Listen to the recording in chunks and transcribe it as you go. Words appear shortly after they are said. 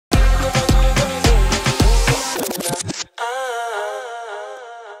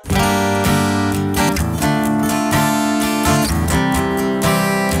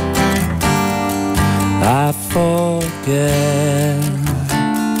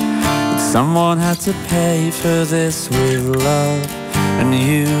Someone had to pay for this with love, and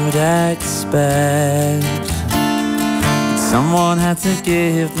you'd expect someone had to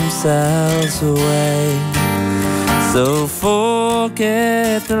give themselves away. So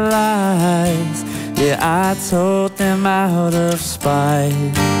forget the lies, yeah, I told them out of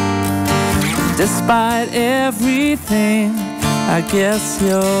spite. Despite everything, I guess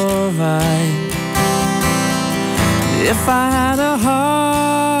you're right. If I had a heart,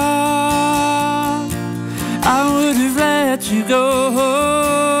 I would have let you go.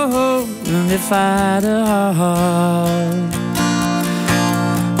 And if I had a heart,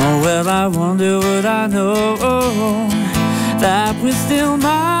 oh, well, I wonder would I know that we're still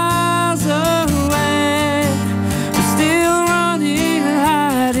miles away. We're still running and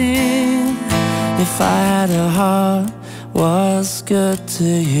hiding. If I had a heart, what's good to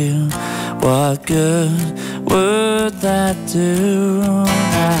you? What good would that do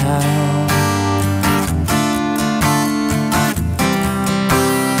now?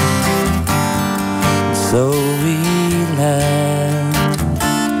 So we let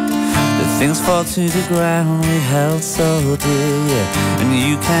the things fall to the ground we held so dear, yeah. And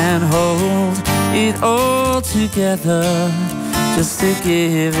you can hold it all together just to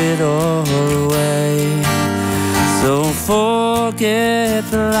give it all away. So forget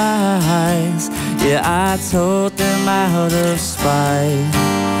the lies, yeah, I told them out of spite.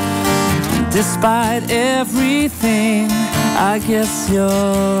 Despite everything, I guess you're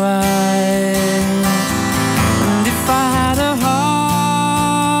right. And if I had a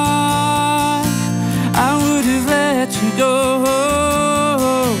heart, I would have let you go.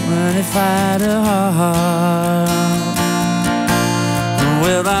 And if I had a heart,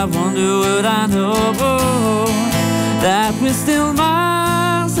 well, I wonder would I know that we're still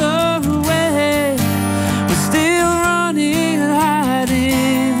miles away. We're still running and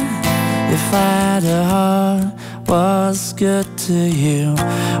hiding. If I had a heart, what's good to you?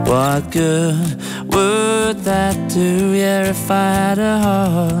 What good would that do? Yeah, if I had a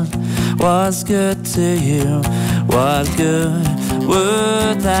heart, what's good to you? What good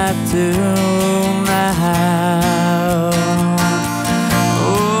would that do now?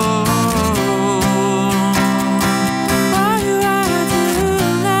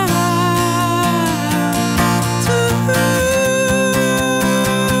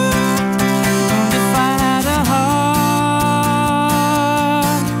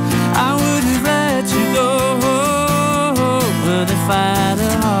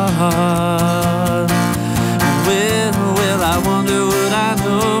 Well, I wonder would I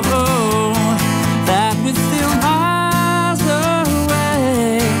know that we're still miles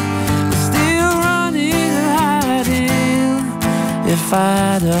away. We're still running and hiding. If I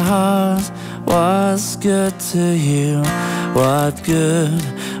had a heart, what's good to you? What good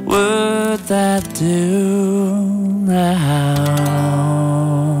would that do now?